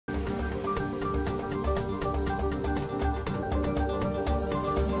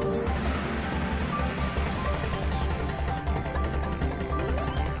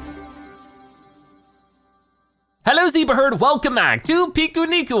Hello Zebra Herd, welcome back to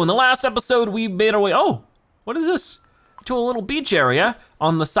Pikuniku. In the last episode we made our way, oh, what is this? To a little beach area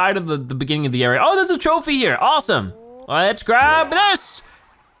on the side of the beginning of the area. Oh, there's a trophy here, awesome. Let's grab this.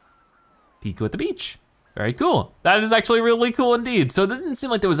 Piku at the beach, very cool. That is actually really cool indeed. So it didn't seem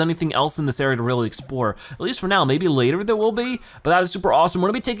like there was anything else in this area to really explore, at least for now. Maybe later there will be, but that is super awesome. We're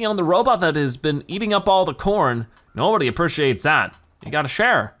gonna be taking on the robot that has been eating up all the corn. Nobody appreciates that. You gotta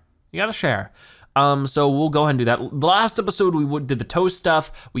share, you gotta share. So we'll go ahead and do that. The last episode we did the toast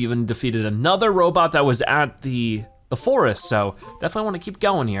stuff. We even defeated another robot that was at the forest, so definitely wanna keep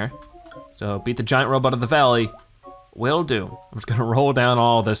going here. So beat the giant robot of the valley. Will do. I'm just gonna roll down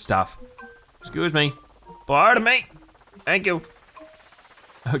all this stuff. Excuse me, pardon me, thank you.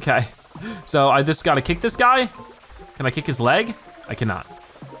 Okay, so I just gotta kick this guy? Can I kick his leg? I cannot.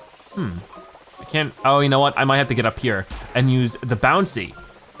 I can't, oh, you know what? I might have to get up here and use the bouncy.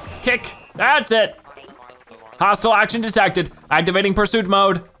 Kick, that's it. Hostile action detected, activating pursuit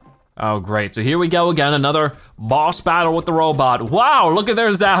mode. Oh great, so here we go again, another boss battle with the robot. Wow, look at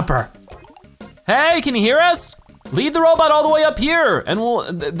their zapper. Hey, can you hear us? Lead the robot all the way up here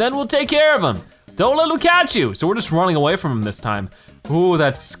and then we'll take care of him. Don't let him catch you. So we're just running away from him this time. Ooh,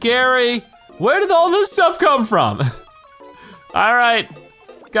 that's scary. Where did all this stuff come from? All right,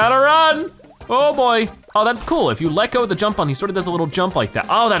 gotta run. Oh boy. Oh, that's cool. If you let go of the jump on, he sort of does a little jump like that.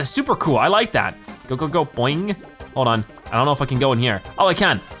 Oh, that is super cool. I like that. Go, go, go, boing. Hold on. I don't know if I can go in here. Oh, I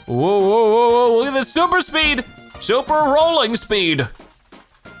can. Whoa, whoa, whoa, whoa. Look at this super speed. Super rolling speed.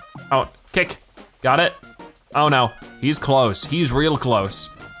 Oh, kick. Got it. Oh no, he's close. He's real close.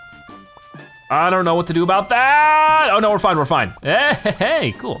 I don't know what to do about that. Oh no, we're fine, we're fine.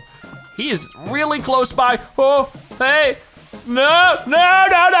 Hey, cool. He is really close by. Oh, hey. No, no,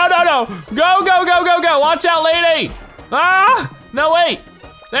 no, no, no, no. Go, go, go, go, go. Watch out, lady. Ah, no, wait.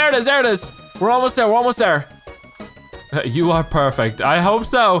 There it is, there it is. We're almost there, we're almost there. You are perfect, I hope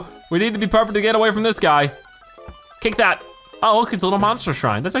so. We need to be perfect to get away from this guy. Kick that. Oh, look, it's a little monster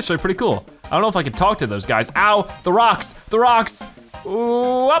shrine. That's actually pretty cool. I don't know if I can talk to those guys. Ow, the rocks, the rocks.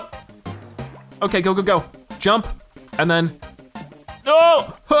 Ooh, up. Okay, go, go, go. Jump, and then,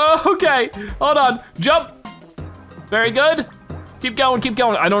 oh, okay, hold on, jump. Very good. Keep going, keep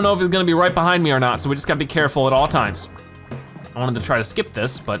going. I don't know if it's gonna be right behind me or not, so we just gotta be careful at all times. I wanted to try to skip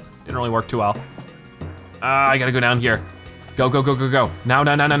this, but didn't really work too well. I gotta go down here. Go, go, go, go, go. Now,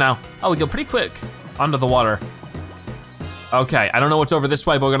 now, now, now, now. Oh, we go pretty quick under the water. Okay, I don't know what's over this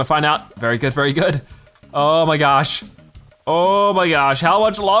way, but we're gonna find out. Very good, very good. Oh my gosh. Oh my gosh, how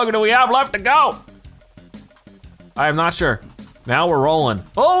much longer do we have left to go? I am not sure. Now we're rolling.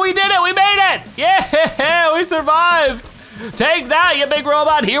 Oh, we did it, we made it! Yeah, we survived! Take that, you big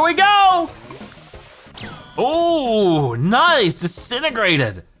robot, here we go! Oh, nice,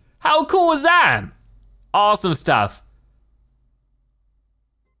 disintegrated. How cool was that? Awesome stuff.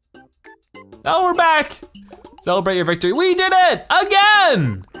 Oh, we're back. Celebrate your victory. We did it,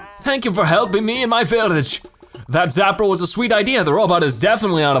 again! Thank you for helping me in my village. That zapper was a sweet idea. The robot is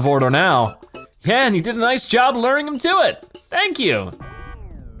definitely out of order now. Yeah, and you did a nice job luring him to it. Thank you.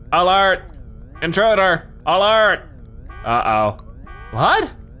 Alert, intruder, alert. Uh-oh.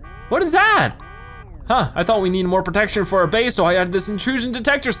 What? What is that? Huh, I thought we needed more protection for our base, so I added this intrusion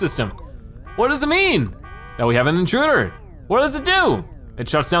detector system. What does it mean? That we have an intruder. What does it do? It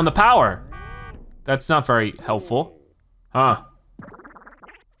shuts down the power. That's not very helpful. Huh.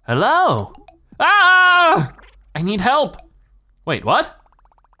 Hello? Ah! I need help. Wait, what?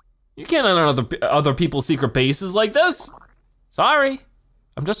 You can't enter other people's secret bases like this. Sorry,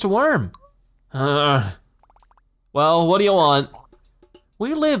 I'm just a worm. Well, what do you want?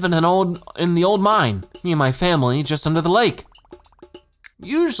 We live in the old mine, me and my family, just under the lake.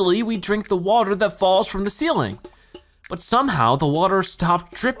 Usually we drink the water that falls from the ceiling, but somehow the water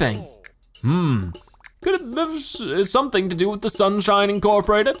stopped dripping. Could it have something to do with the Sunshine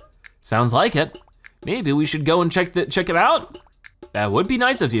Incorporated? Sounds like it. Maybe we should go and check it out? That would be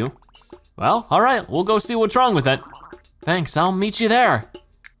nice of you. Well, all right, we'll go see what's wrong with it. Thanks, I'll meet you there.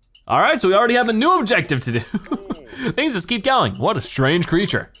 All right, so we already have a new objective to do. Things just keep going. What a strange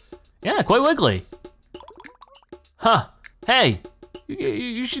creature. Yeah, quite wiggly. Huh, hey,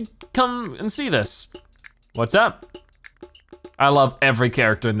 you should come and see this. What's up? I love every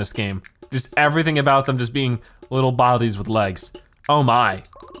character in this game. Just everything about them just being little bodies with legs. Oh my.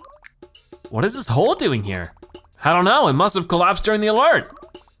 What is this hole doing here? I don't know, it must have collapsed during the alert.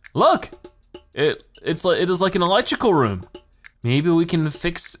 Look, it is like an electrical room. Maybe we can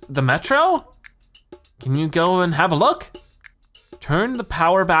fix the metro? Can you go and have a look? Turn the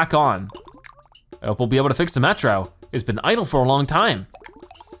power back on. I hope we'll be able to fix the metro. It's been idle for a long time.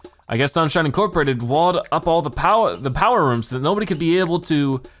 I guess Sunshine Incorporated walled up all the power rooms so that nobody could be able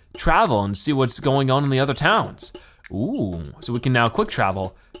to travel and see what's going on in the other towns. Ooh, so we can now quick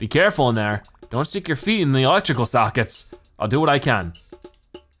travel. Be careful in there. Don't stick your feet in the electrical sockets. I'll do what I can.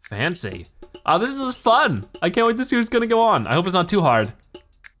 Fancy. Oh, this is fun. I can't wait to see what's gonna go on. I hope it's not too hard.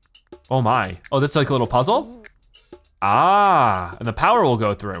 Oh my. Oh, this is like a little puzzle? Ah, and the power will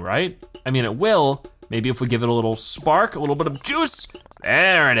go through, right? I mean, it will. Maybe if we give it a little spark, a little bit of juice.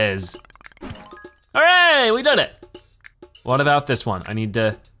 There it is. Hooray, we did it. What about this one? I need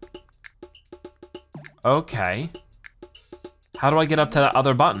to, okay. How do I get up to that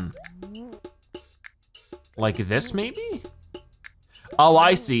other button? Like this maybe? Oh,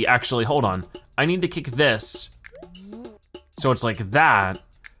 I see, actually, hold on. I need to kick this. So it's like that.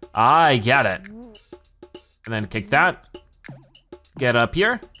 I get it. And then kick that. Get up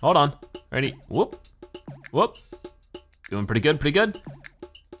here, hold on. Ready, whoop, whoop. Doing pretty good, pretty good.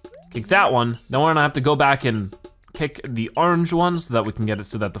 Kick that one. Then we're gonna have to go back and kick the orange one so that we can get it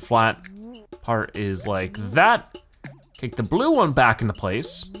so that the flat part is like that. Kick the blue one back into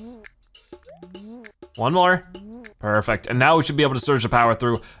place. One more, perfect. And now we should be able to surge the power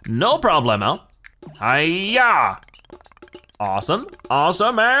through, no problemo. Hiya! Awesome,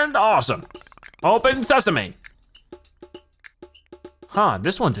 awesome, and awesome. Open sesame. Huh,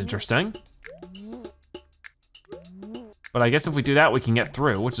 this one's interesting. But I guess if we do that, we can get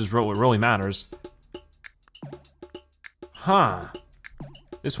through, which is what really matters. Huh.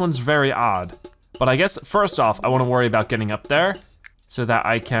 This one's very odd. But I guess first off, I wanna worry about getting up there so that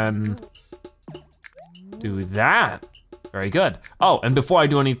I can do that. Very good. Oh, and before I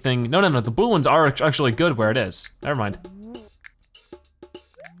do anything, no, the blue ones are actually good where it is. Never mind.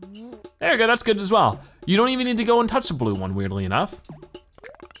 There you go, that's good as well. You don't even need to go and touch the blue one, weirdly enough.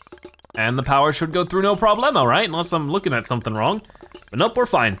 And the power should go through no problemo, right? Unless I'm looking at something wrong. But nope, we're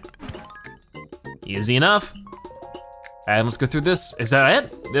fine. Easy enough. And let's go through this. Is that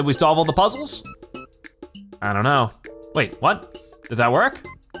it? Did we solve all the puzzles? I don't know. Wait, what? Did that work?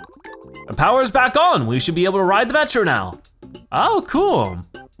 The power is back on. We should be able to ride the metro now. Oh, cool.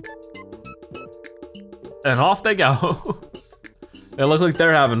 And off they go. They look like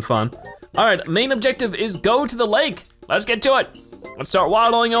they're having fun. All right, main objective is go to the lake. Let's get to it. Let's start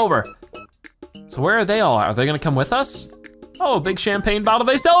waddling over. So where are they all? Are they gonna come with us? Oh, big champagne bottle.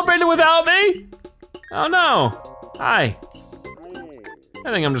 They celebrated without me? Oh no, hi.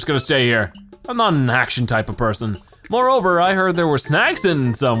 I think I'm just gonna stay here. I'm not an action type of person. Moreover, I heard there were snacks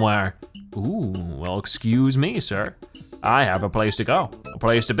in somewhere. Ooh, well, excuse me, sir. I have a place to go, a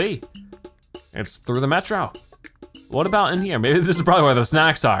place to be. It's through the metro. What about in here? Maybe this is probably where the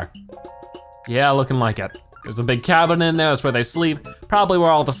snacks are. Yeah, looking like it. There's a big cabin in there, that's where they sleep. Probably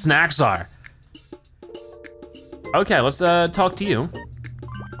where all the snacks are. Okay, let's talk to you.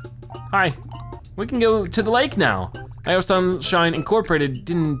 Hi, we can go to the lake now. I hope Sunshine Incorporated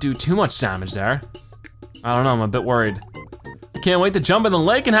didn't do too much damage there. I don't know, I'm a bit worried. I can't wait to jump in the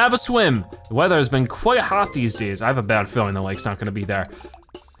lake and have a swim. The weather has been quite hot these days. I have a bad feeling the lake's not gonna be there.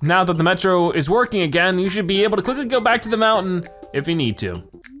 Now that the metro is working again, you should be able to quickly go back to the mountain if you need to.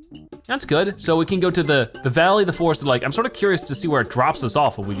 That's good. So we can go to the valley, the forest, the lake. I'm sort of curious to see where it drops us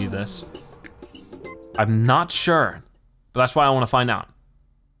off when we do this. I'm not sure, but that's why I wanna find out.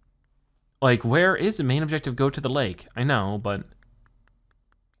 Like, where is the main objective? Go to the lake. I know, but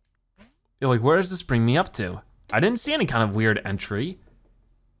like, where does this bring me up to? I didn't see any kind of weird entry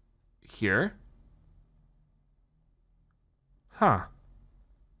here. Huh.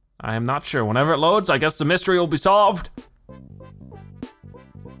 I am not sure. Whenever it loads, I guess the mystery will be solved.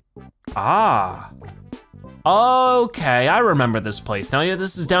 Ah. Okay, I remember this place. Now, yeah,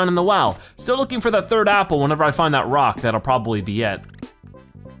 this is down in the well. Still looking for that third apple. Whenever I find that rock, that'll probably be it.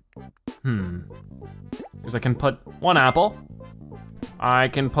 Because I can put one apple. I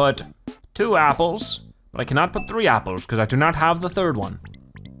can put 2 apples, but I cannot put 3 apples because I do not have the third one.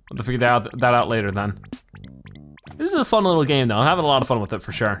 I'll have to figure that out later then. This is a fun little game though. I'm having a lot of fun with it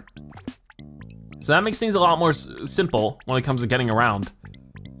for sure. So that makes things a lot more simple when it comes to getting around.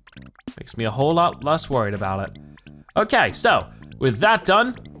 Makes me a whole lot less worried about it. Okay, so with that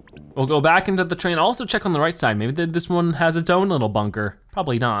done, we'll go back into the train. Also check on the right side. Maybe this one has its own little bunker.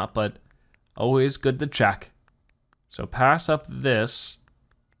 Probably not, but always good to check. So pass up this.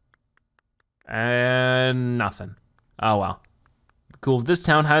 And nothing. Oh well. Cool, if this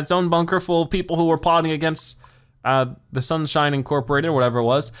town had its own bunker full of people who were plotting against the Sunshine Incorporated, or whatever it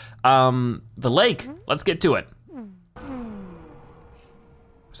was. The lake, let's get to it.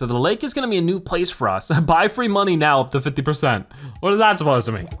 So the lake is gonna be a new place for us. Buy free money now up to 50%. What is that supposed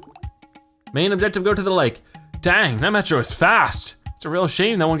to mean? Main objective, go to the lake. Dang, that metro is fast. It's a real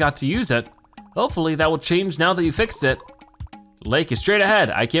shame no one got to use it. Hopefully that will change now that you fixed it. The lake is straight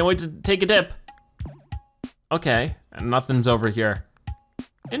ahead. I can't wait to take a dip. Okay, and nothing's over here.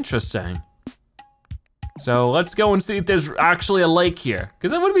 Interesting. So let's go and see if there's actually a lake here,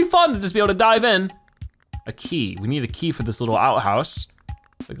 because it would be fun to just be able to dive in. A key, we need a key for this little outhouse.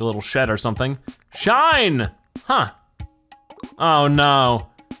 Like a little shed or something. Shine, huh. Oh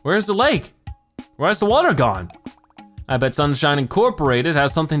no, where's the lake? Where's the water gone? I bet Sunshine Incorporated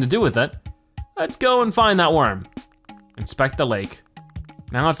has something to do with it. Let's go and find that worm. Inspect the lake.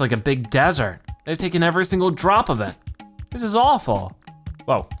 Now it's like a big desert. They've taken every single drop of it. This is awful.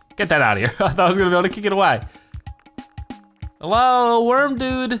 Whoa, get that out of here. I thought I was gonna be able to kick it away. Hello, worm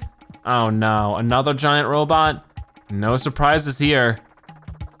dude. Oh no, another giant robot? No surprises here.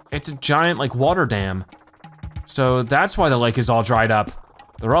 It's a giant like water dam. So that's why the lake is all dried up.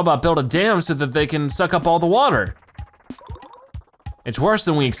 The robot built a dam so that they can suck up all the water. It's worse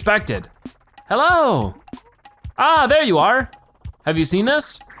than we expected. Hello. Ah, there you are. Have you seen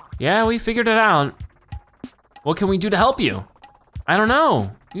this? Yeah, we figured it out. What can we do to help you? I don't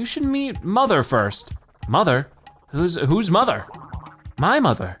know. You should meet Mother first. Mother? Who's Mother? My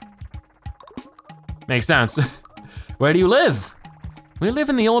mother. Makes sense. Where do you live? We live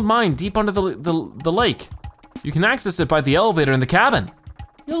in the old mine deep under the lake. You can access it by the elevator in the cabin.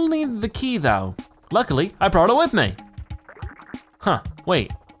 You'll need the key though. Luckily, I brought it with me. Huh,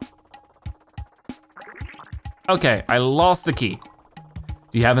 wait. Okay, I lost the key.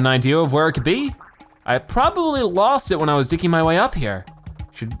 Do you have an idea of where it could be? I probably lost it when I was digging my way up here.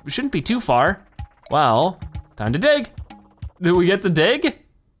 Shouldn't be too far. Well, time to dig. Did we get the dig?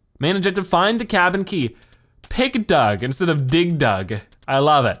 Manage to find the cabin key. Pick dug instead of dig dug. I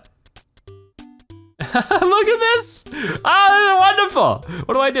love it. Look at this. Oh, wonderful.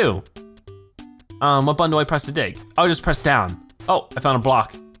 What do I do? What button do I press to dig? Oh, just press down. Oh, I found a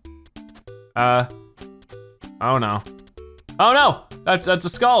block. Oh no. Oh no, that's a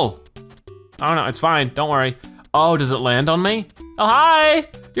skull. Oh no, it's fine, don't worry. Oh, does it land on me? Oh, hi,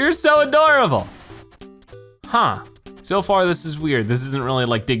 you're so adorable. Huh, so far this is weird. This isn't really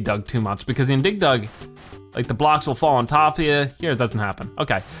like Dig Dug too much because in Dig Dug, like the blocks will fall on top of you. Here it doesn't happen.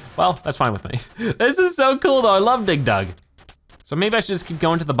 Okay, well, that's fine with me. This is so cool though, I love Dig Dug. So maybe I should just keep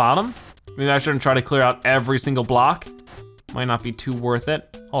going to the bottom. Maybe I shouldn't try to clear out every single block. Might not be too worth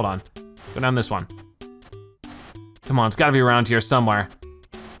it. Hold on, go down this one. Come on, it's gotta be around here somewhere.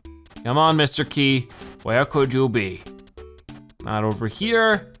 Come on, Mr. Key, where could you be? Not over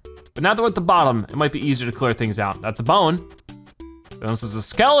here, but now that we're at the bottom, it might be easier to clear things out. That's a bone. This is a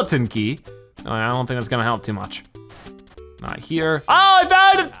skeleton key. No, I don't think that's gonna help too much. Not here. Oh, I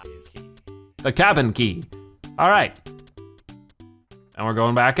found it! The cabin key. All right. And we're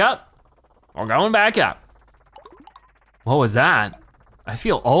going back up. We're going back up. What was that? I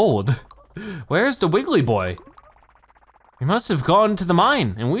feel old. Where's the Wiggly Boy? He must have gone to the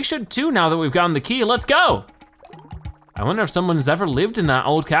mine, and we should too now that we've gotten the key. Let's go. I wonder if someone's ever lived in that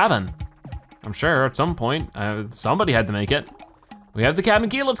old cabin. I'm sure at some point, somebody had to make it. We have the cabin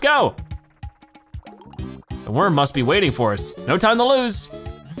key, let's go. The worm must be waiting for us. No time to lose.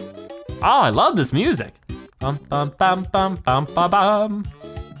 Oh, I love this music. Bum, bum, bum, bum, bum, bum, bum.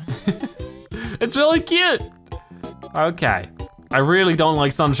 It's really cute. Okay, I really don't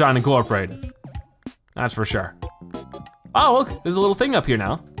like Sunshine Incorporated. That's for sure. Oh, look, there's a little thing up here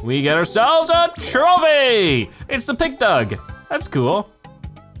now. We get ourselves a trophy! It's the Pick Dug. That's cool.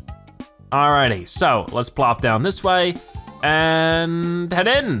 Alrighty, so let's plop down this way and head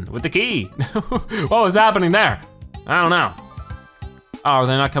in with the key. What was happening there? I don't know. Oh, are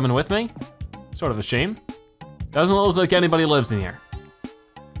they not coming with me? Sort of a shame. Doesn't look like anybody lives in here.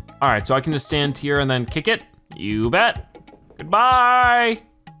 All right, so I can just stand here and then kick it. You bet. Goodbye.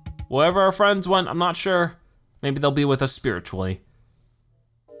 Wherever our friends went, I'm not sure. Maybe they'll be with us spiritually.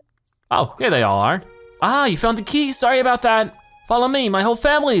 Oh, here they all are. Ah, you found the key, sorry about that. Follow me, my whole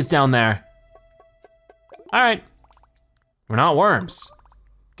family is down there. All right, we're not worms.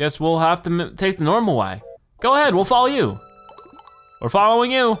 Guess we'll have to take the normal way. Go ahead, we'll follow you. We're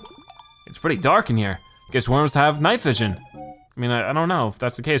following you. It's pretty dark in here. Guess worms have night vision. I mean, I don't know if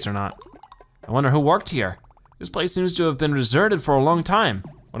that's the case or not. I wonder who worked here. This place seems to have been deserted for a long time.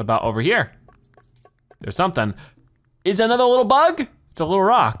 What about over here? There's something. Is it another little bug? It's a little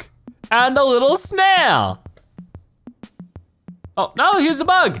rock. And a little snail. Oh, no, here's a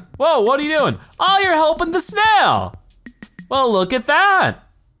bug. Whoa, what are you doing? Oh, you're helping the snail. Well, look at that.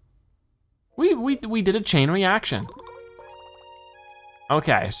 We did a chain reaction.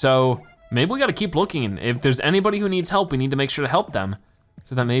 Okay, so maybe we gotta keep looking. If there's anybody who needs help, we need to make sure to help them.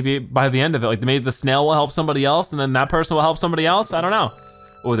 So that maybe by the end of it, like maybe the snail will help somebody else and then that person will help somebody else, I don't know.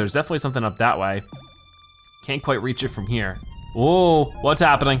 Oh, there's definitely something up that way. Can't quite reach it from here. Oh, what's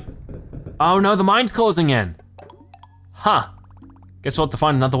happening? Oh no, the mine's closing in. Huh, guess we'll have to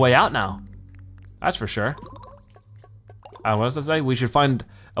find another way out now. That's for sure. What does that say? We should find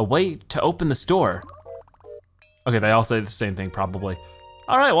a way to open this door. Okay, they all say the same thing probably.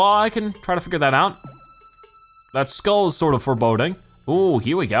 All right, well, I can try to figure that out. That skull is sort of foreboding. Ooh,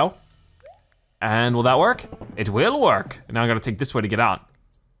 here we go. And will that work? It will work. Now I gotta take this way to get out.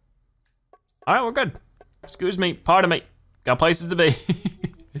 All right, we're good. Excuse me, pardon me. Got places to be.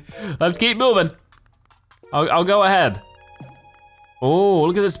 Let's keep moving. I'll go ahead. Oh,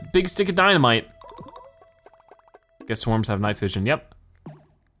 look at this big stick of dynamite. Guess swarms have night vision, yep.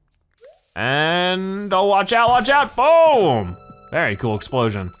 And, oh, watch out, boom! Very cool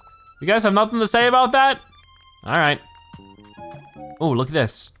explosion. You guys have nothing to say about that? All right. Oh, look at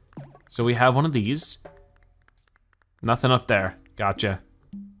this. So we have one of these. Nothing up there, gotcha.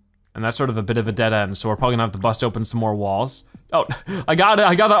 And that's sort of a bit of a dead end, so we're probably gonna have to bust open some more walls. Oh, I got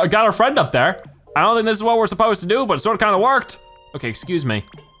our friend up there. I don't think this is what we're supposed to do, but it sort of kind of worked. Okay, excuse me.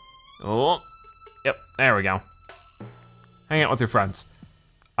 Oh, yep, there we go. Hang out with your friends.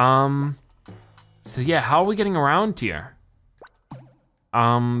 So yeah, how are we getting around here?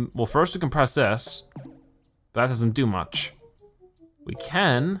 Well, first we can press this, but that doesn't do much. We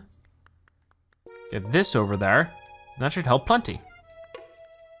can get this over there, and that should help plenty.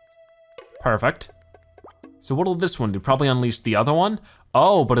 Perfect. So what'll this one do? Probably unleash the other one?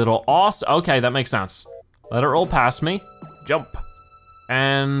 Oh, but it'll also, okay, that makes sense. Let it roll past me, jump.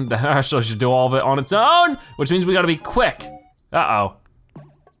 And actually should do all of it on its own, which means we gotta be quick. Uh-oh.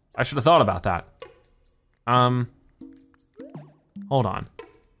 I should have thought about that. Hold on.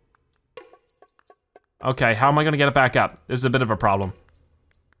 Okay, how am I gonna get it back up? This is a bit of a problem.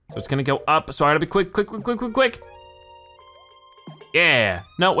 So it's gonna go up, so I gotta be quick. Yeah,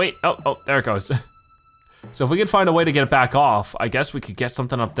 no, wait, oh, there it goes. So if we could find a way to get it back off, I guess we could get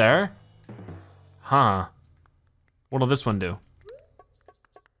something up there. Huh. What'll this one do?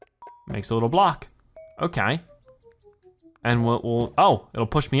 Makes a little block. Okay. And we'll oh, it'll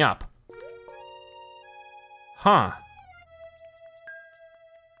push me up. Huh.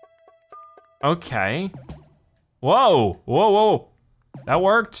 Okay. Whoa. That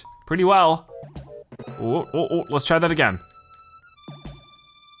worked pretty well. Oh, let's try that again.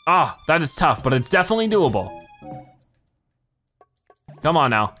 Ah, that is tough, but it's definitely doable. Come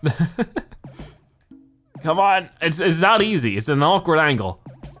on now. Come on, it's not easy. It's an awkward angle.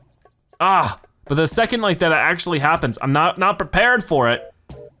 Ah, but the second like that it actually happens, I'm not prepared for it.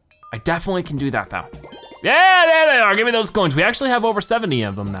 I definitely can do that though. Yeah, there they are, give me those coins. We actually have over 70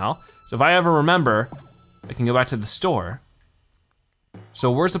 of them now. So if I ever remember, I can go back to the store.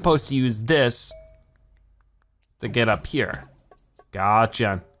 So we're supposed to use this to get up here.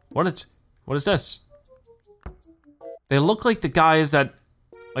 Gotcha. What is this? They look like the guys at,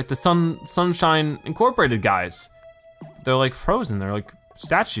 like the Sunshine Incorporated guys. They're like frozen, they're like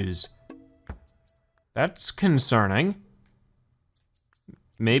statues. That's concerning.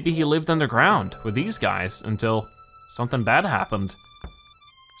 Maybe he lived underground with these guys until something bad happened.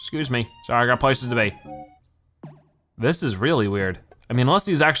 Excuse me, sorry, I got places to be. This is really weird. I mean, unless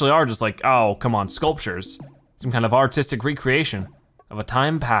these actually are just like, oh, come on, sculptures. Some kind of artistic recreation of a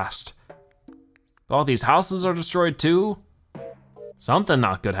time past. But all these houses are destroyed too. Something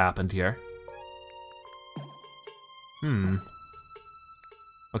not good happened here.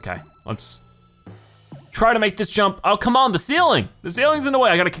 Okay, let's try to make this jump. Oh, come on, the ceiling. The ceiling's in the way,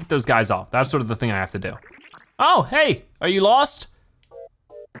 I gotta kick those guys off. That's sort of the thing I have to do. Oh, hey, are you lost?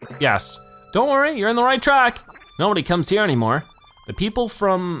 Yes, don't worry, you're in the right track. Nobody comes here anymore. The people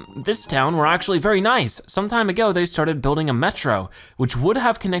from this town were actually very nice. Some time ago, they started building a metro, which would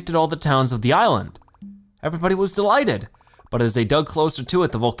have connected all the towns of the island. Everybody was delighted, but as they dug closer to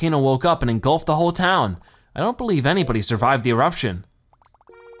it, the volcano woke up and engulfed the whole town. I don't believe anybody survived the eruption.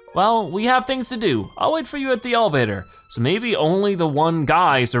 Well, we have things to do. I'll wait for you at the elevator. So maybe only the one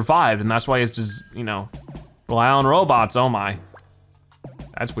guy survived, and that's why it's just, you know, rely on robots, oh my.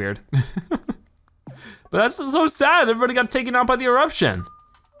 That's weird. But that's so sad, everybody got taken out by the eruption.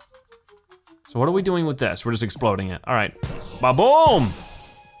 So what are we doing with this? We're just exploding it. All right, ba-boom!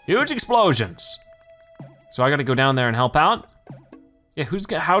 Huge explosions. So I gotta go down there and help out? Yeah,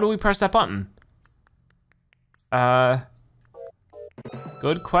 how do we press that button?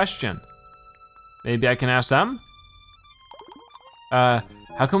 Good question. Maybe I can ask them? How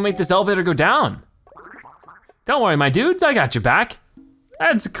can we make this elevator go down? Don't worry, my dudes, I got your back.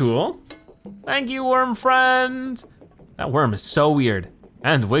 That's cool. Thank you, worm friend. That worm is so weird.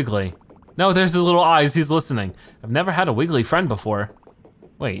 And Wiggly. No, there's his little eyes, he's listening. I've never had a Wiggly friend before.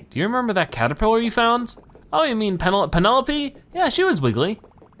 Wait, do you remember that caterpillar you found? Oh, you mean Penelope? Yeah, she was Wiggly.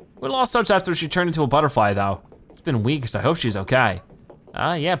 We lost touch after she turned into a butterfly though. It's been weeks, I hope she's okay.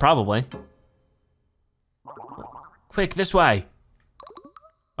 Yeah, probably. Quick, this way.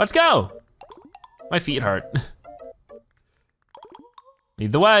 Let's go. My feet hurt.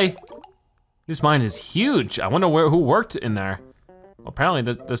 Lead the way. This mine is huge. I wonder who worked in there. Well,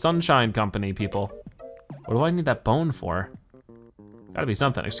 apparently the Sunshine Company people. What do I need that bone for? Gotta be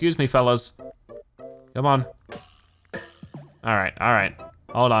something. Excuse me, fellas. Come on. All right.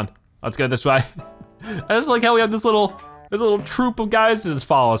 Hold on. Let's go this way. I just like how we have this little troop of guys to just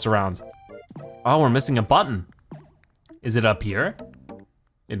follow us around. Oh, we're missing a button. Is it up here?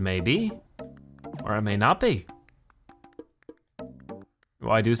 It may be, or it may not be.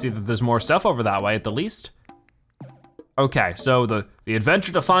 Well, I do see that there's more stuff over that way at the least. Okay, so the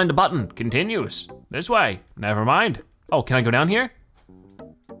adventure to find a button continues. This way, never mind. Oh, can I go down here?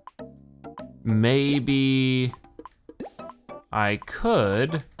 Maybe I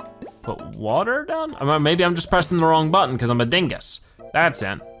could put water down? Maybe I'm just pressing the wrong button because I'm a dingus. That's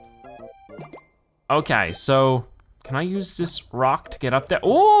it. Okay, so can I use this rock to get up there?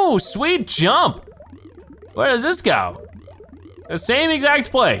 Oh, sweet jump. Where does this go? The same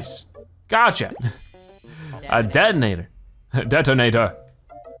exact place. Gotcha. A detonator. Detonator.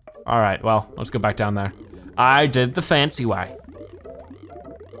 All right, well, let's go back down there. I did the fancy way.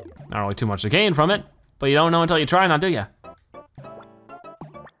 Not really too much to gain from it, but you don't know until you try now, do you?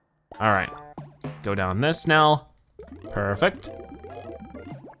 All right, go down this now. Perfect.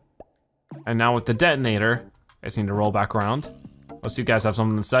 And now with the detonator, I just need to roll back around. Let's see if you guys have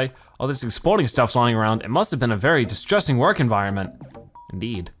something to say. All this exploding stuff's lying around. It must have been a very distressing work environment.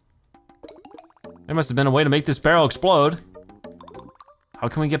 Indeed. There must have been a way to make this barrel explode. How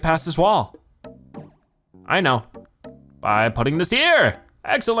can we get past this wall? I know, by putting this here.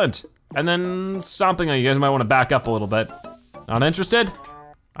 Excellent. And then stomping on you guys might want to back up a little bit. Not interested?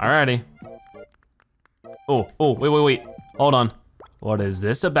 Alrighty. Oh, wait. Hold on. What is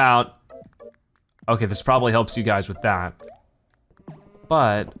this about? Okay, this probably helps you guys with that.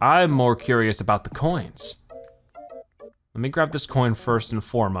 But I'm more curious about the coins. Let me grab this coin first and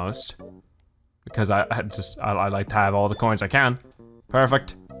foremost, because I like to have all the coins I can.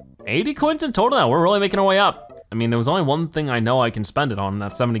 Perfect. 80 coins in total now, we're really making our way up. I mean, there was only one thing I know I can spend it on, and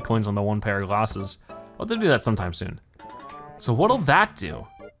that's 70 coins on the one pair of glasses. I'll have to do that sometime soon. So what'll that do?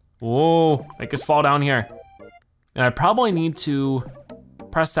 Whoa, make us fall down here. And I probably need to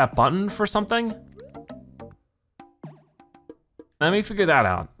press that button for something. Let me figure that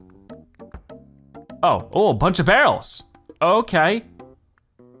out. Oh, a bunch of barrels. Okay.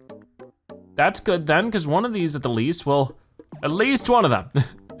 That's good then, because one of these at the least will, at least one of them,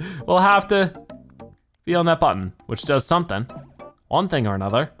 will have to be on that button, which does something, one thing or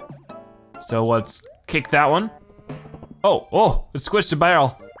another. So let's kick that one. Oh, it squished a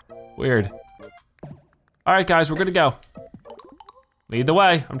barrel. Weird. All right, guys, we're good to go. Lead the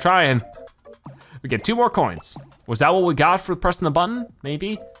way, I'm trying. We get 2 more coins. Was that what we got for pressing the button?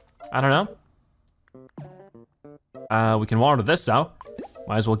 Maybe, I don't know. We can water this though.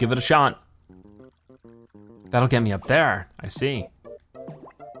 Might as well give it a shot. That'll get me up there, I see.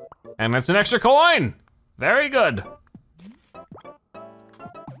 And that's an extra coin. Very good.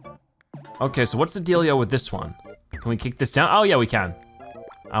 Okay, so what's the dealio with this one? Can we kick this down? Oh yeah, we can.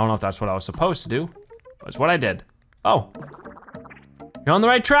 I don't know if that's what I was supposed to do, but it's what I did. Oh, you're on the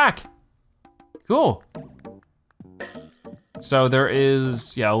right track. Cool. So there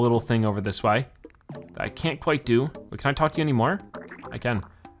is, yeah, a little thing over this way that I can't quite do. But can I talk to you anymore? I can.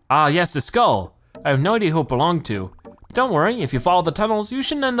 Ah, yes, the skull. I have no idea who it belonged to. But don't worry, if you follow the tunnels, you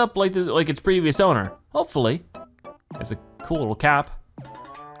shouldn't end up like this, like its previous owner. Hopefully. There's a cool little cap.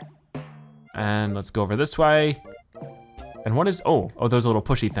 And let's go over this way. And what is, oh, those little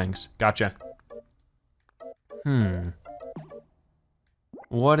pushy things. Gotcha.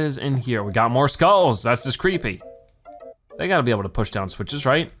 What is in here? We got more skulls. That's just creepy. They gotta be able to push down switches,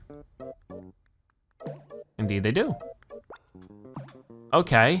 right? Indeed they do.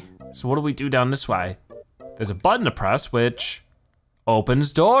 Okay, so what do we do down this way? There's a button to press which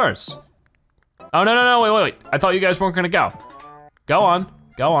opens doors. Oh, no, wait. I thought you guys weren't gonna go. Go on.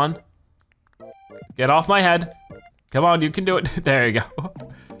 Get off my head. Come on, you can do it. There you go.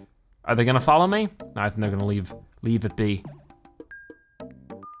 Are they gonna follow me? No, I think they're gonna leave it be.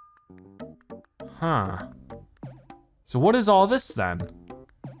 Huh. So what is all this then?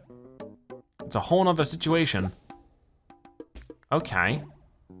 It's a whole nother situation. Okay.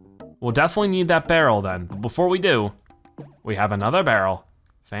 We'll definitely need that barrel then, but before we do, we have another barrel.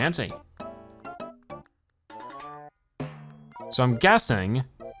 Fancy. So I'm guessing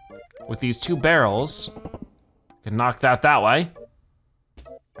with these 2 barrels, I can knock that way,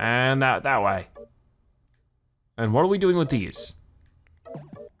 and that way. And what are we doing with these?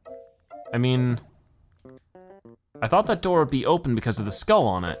 I mean, I thought that door would be open because of the skull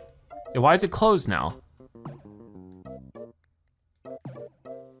on it. Yeah, why is it closed now?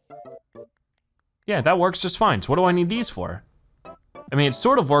 Yeah, that works just fine. So what do I need these for? I mean, it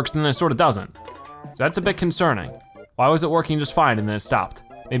sort of works and then it sort of doesn't. So that's a bit concerning. Why was it working just fine and then it stopped?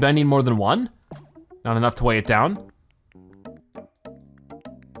 Maybe I need more than 1? Not enough to weigh it down?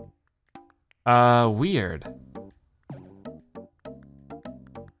 Weird.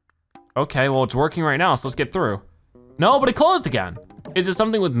 Okay, well it's working right now, so let's get through. No, but it closed again. Is it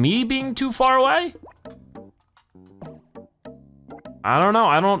something with me being too far away? I don't know,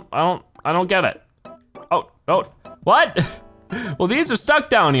 I don't get it. Oh, what? Well, these are stuck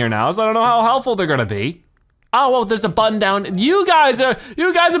down here now, so I don't know how helpful they're gonna be. Oh, well, there's a button down. You guys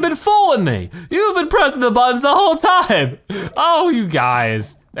have been fooling me. You've been pressing the buttons the whole time. Oh, you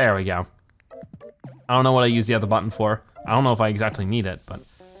guys. There we go. I don't know what I use the other button for. I don't know if I exactly need it, but.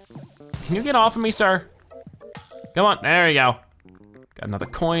 Can you get off of me, sir? Come on, there you go. Got another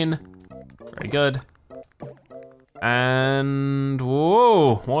coin, very good. And,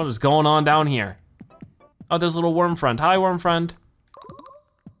 whoa, what is going on down here? Oh, there's a little worm friend. Hi, worm friend.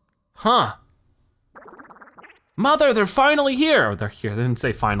 Huh. Mother, they're finally here. Oh, they're here, they didn't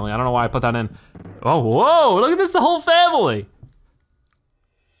say finally. I don't know why I put that in. Oh, whoa, look at this, the whole family.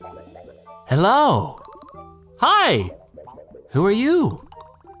 Hello. Hi, who are you?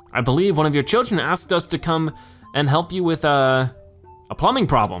 I believe one of your children asked us to come and help you with a plumbing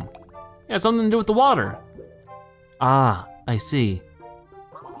problem. Yeah, something to do with the water. Ah, I see.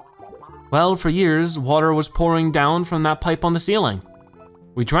 Well, for years, water was pouring down from that pipe on the ceiling.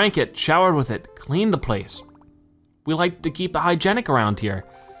 We drank it, showered with it, cleaned the place. We like to keep it hygienic around here,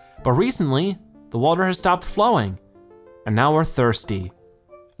 but recently, the water has stopped flowing, and now we're thirsty,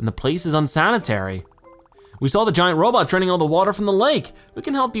 and the place is unsanitary. We saw the giant robot draining all the water from the lake. We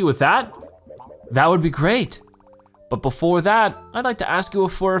can help you with that. That would be great. But before that, I'd like to ask you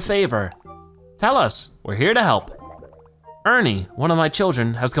for a favor. Tell us, we're here to help. Ernie, one of my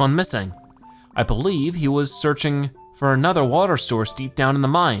children, has gone missing. I believe he was searching for another water source deep down in the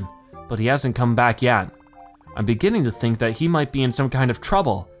mine, but he hasn't come back yet. I'm beginning to think that he might be in some kind of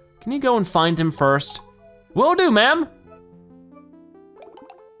trouble. Can you go and find him first? Will do, ma'am.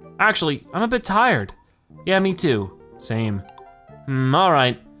 Actually, I'm a bit tired. Yeah, me too, same. All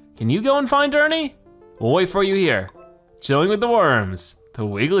right, can you go and find Ernie? We'll wait for you here. Chilling with the worms, the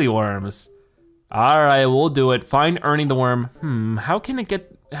wiggly worms. All right, we'll do it. Find Ernie the worm. How can we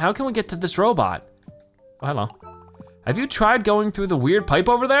get to this robot? Oh, hello. Have you tried going through the weird pipe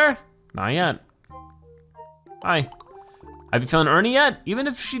over there? Not yet. Hi. Have you found Ernie yet? Even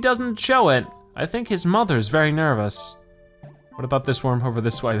if she doesn't show it, I think his mother's very nervous. What about this worm over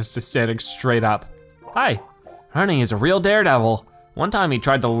this way? It's just standing straight up. Hi. Ernie is a real daredevil. One time he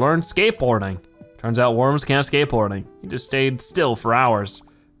tried to learn skateboarding. Turns out worms can't skateboarding. He just stayed still for hours,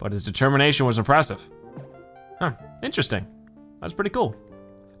 but his determination was impressive. Huh, interesting. That's pretty cool.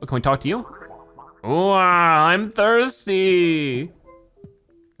 Oh, can we talk to you? Ooh, I'm thirsty.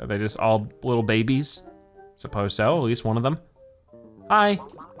 Are they just all little babies? Suppose so, at least one of them. Hi.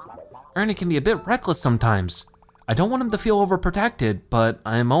 Ernie can be a bit reckless sometimes. I don't want him to feel overprotected, but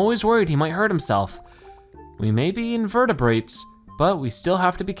I'm always worried he might hurt himself. We may be invertebrates, but we still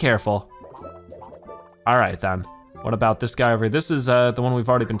have to be careful. All right then. What about this guy over here? This is the one we've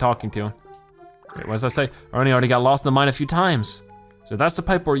already been talking to. Wait, what does that say? Ernie already got lost in the mine a few times. So that's the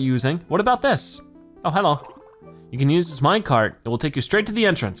pipe we're using. What about this? Oh, hello. You can use this minecart. It will take you straight to the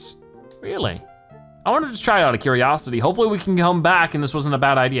entrance. Really? I wanted to try it out of curiosity. Hopefully we can come back and this wasn't a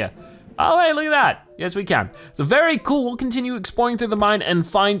bad idea. Oh, hey, look at that. Yes, we can. So very cool. We'll continue exploring through the mine and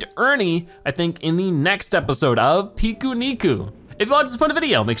find Ernie, I think, in the next episode of Pikuniku. If you watched this point of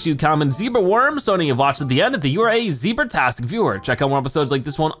video, make sure you comment zebra worm so you've watched at the end that you are a zebra-tastic viewer. Check out more episodes like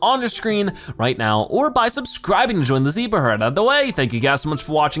this one on your screen right now or by subscribing to join the zebra herd. Out of the way, thank you guys so much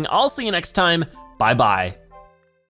for watching. I'll see you next time. Bye-bye.